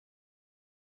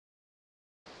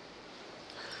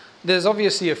There's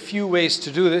obviously a few ways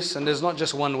to do this, and there's not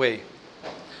just one way.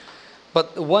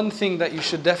 But the one thing that you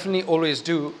should definitely always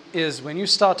do is when you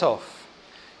start off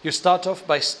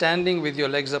by standing with your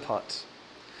legs apart.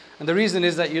 And the reason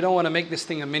is that you don't want to make this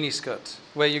thing a mini skirt,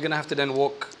 where you're going to have to then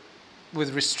walk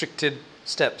with restricted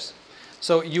steps.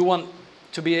 So you want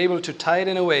to be able to tie it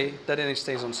in a way that it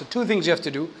stays on. So two things you have to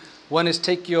do. One is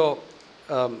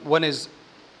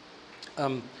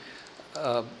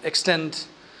extend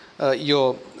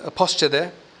your posture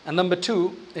there. And number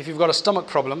two, if you've got a stomach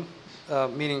problem,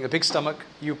 meaning a big stomach,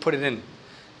 you put it in,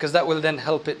 because that will then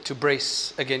help it to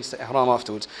brace against the ihram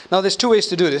afterwards. Now there's two ways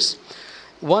to do this.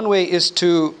 One way is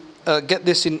to get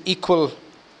this in equal,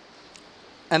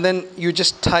 and then you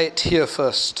just tie it here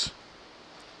first.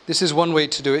 This is one way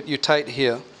to do it. You tie it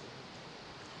here. You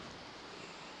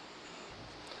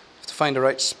have to find the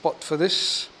right spot for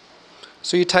this.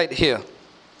 So you tie it here.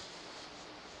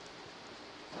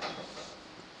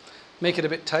 Make it a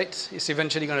bit tight. It's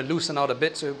eventually going to loosen out a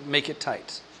bit, so make it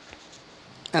tight.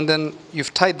 And then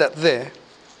you've tied that there.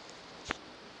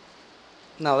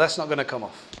 Now that's not going to come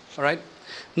off. All right?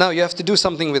 Now you have to do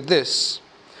something with this.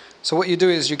 So what you do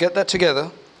is you get that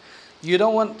together. You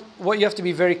don't want, what you have to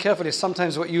be very careful is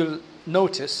sometimes what you'll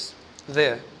notice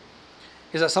there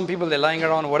is that some people, they're lying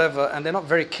around or whatever, and they're not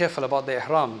very careful about their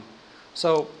ihram.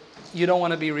 So you don't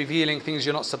want to be revealing things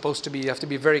you're not supposed to be. You have to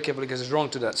be very careful because it's wrong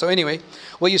to that. So anyway,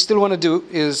 what you still want to do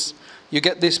is you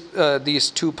get this, these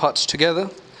two parts together,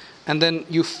 and then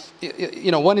you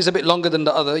know, one is a bit longer than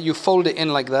the other. You fold it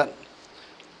in like that.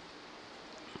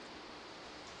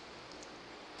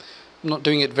 I'm not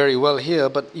doing it very well here,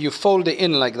 but you fold it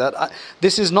in like that.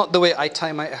 This is not the way I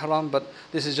tie my ihram, but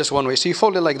this is just one way. So you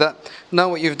fold it like that. Now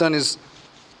what you've done is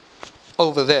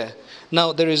over there.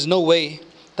 Now there is no way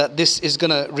that this is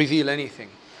going to reveal anything.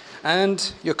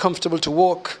 And you're comfortable to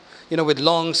walk, you know, with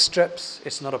long straps.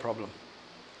 It's not a problem,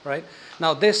 right?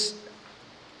 Now this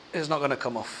is not going to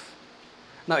come off.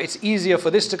 Now it's easier for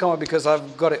this to come off because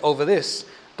I've got it over this,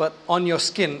 but on your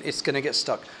skin it's going to get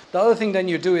stuck. The other thing then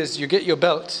you do is you get your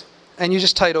belt and you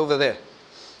just tie it over there.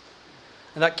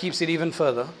 And that keeps it even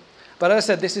further. But as I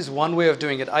said, this is one way of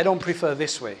doing it. I don't prefer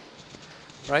this way,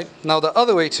 right? Now the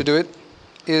other way to do it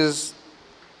is,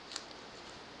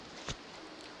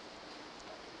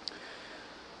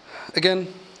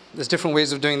 again, there's different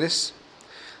ways of doing this.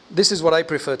 This is what I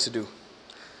prefer to do.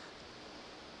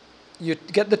 You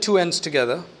get the two ends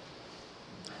together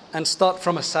and start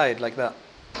from a side like that.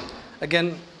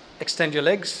 Again, extend your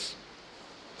legs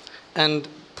and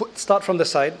start from the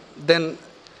side, then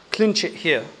clinch it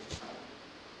here,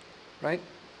 right?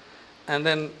 And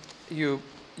then you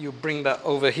bring that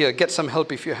over here. Get some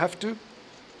help if you have to.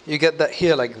 You get that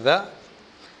here like that,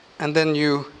 and then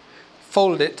you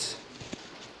fold it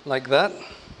like that,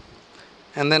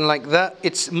 and then like that.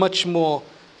 It's much more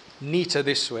neater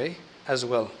this way as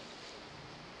well.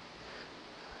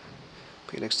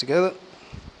 Put your legs together,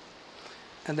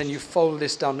 and then you fold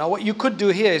this down. Now what you could do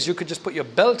here is you could just put your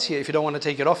belt here if you don't want to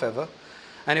take it off ever.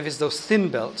 And if it's those thin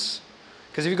belts,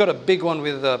 because if you've got a big one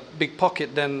with a big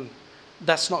pocket, then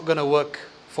that's not going to work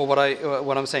for what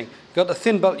I'm saying. You've got the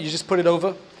thin belt, you just put it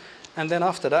over, and then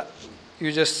after that,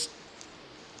 you just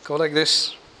go like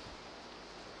this.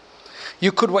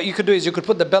 What you could do is you could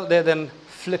put the belt there, then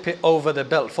flip it over the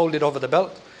belt, fold it over the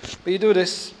belt. But you do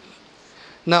this.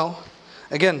 Now,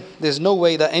 again, there's no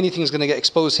way that anything's going to get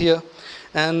exposed here.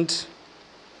 And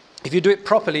if you do it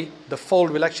properly, the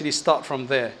fold will actually start from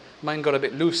there. Mine got a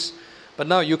bit loose. But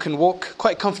now you can walk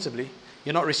quite comfortably.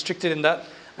 You're not restricted in that.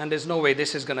 And there's no way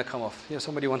this is going to come off. You know,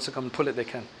 somebody wants to come and pull it, they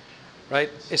can. Right?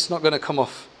 It's not going to come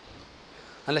off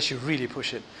unless you really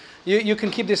push it. You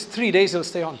can keep this 3 days, it'll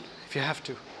stay on if you have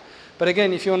to. But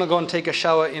again, if you want to go and take a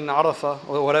shower in Arafah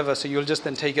or whatever, so you'll just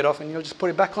then take it off and you'll just put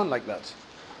it back on like that.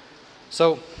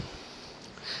 So,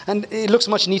 and it looks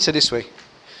much neater this way.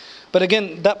 But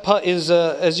again, that part is,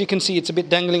 as you can see, it's a bit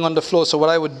dangling on the floor. So what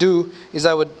I would do is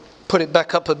I would put it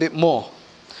back up a bit more.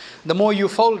 The more you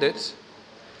fold it,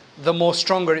 the more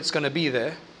stronger it's going to be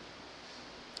there.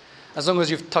 As long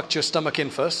as you've tucked your stomach in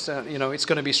first, you know, it's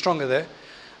going to be stronger there.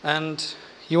 And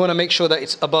you want to make sure that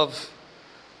it's above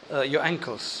your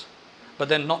ankles, but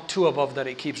then not too above that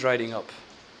it keeps riding up.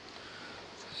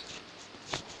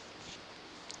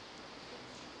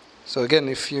 So again,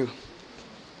 if you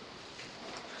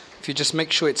just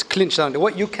make sure it's clinched down.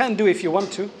 What you can do if you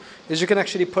want to is you can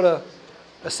actually put a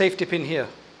safety pin here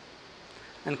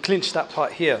and clinch that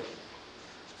part here,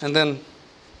 and then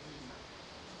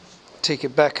take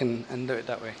it back and do it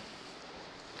that way.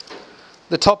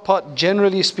 The top part,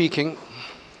 generally speaking,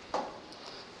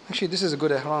 actually this is a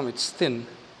good ihram, it's thin.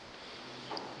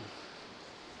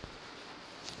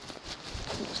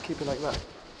 keep it like that.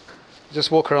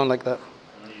 Just walk around like that.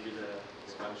 And you do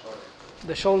the one short.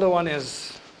 The shoulder one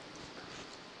is...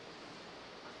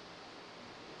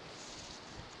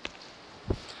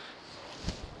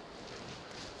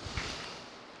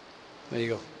 There you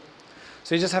go.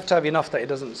 So you just have to have enough that it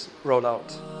doesn't roll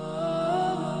out.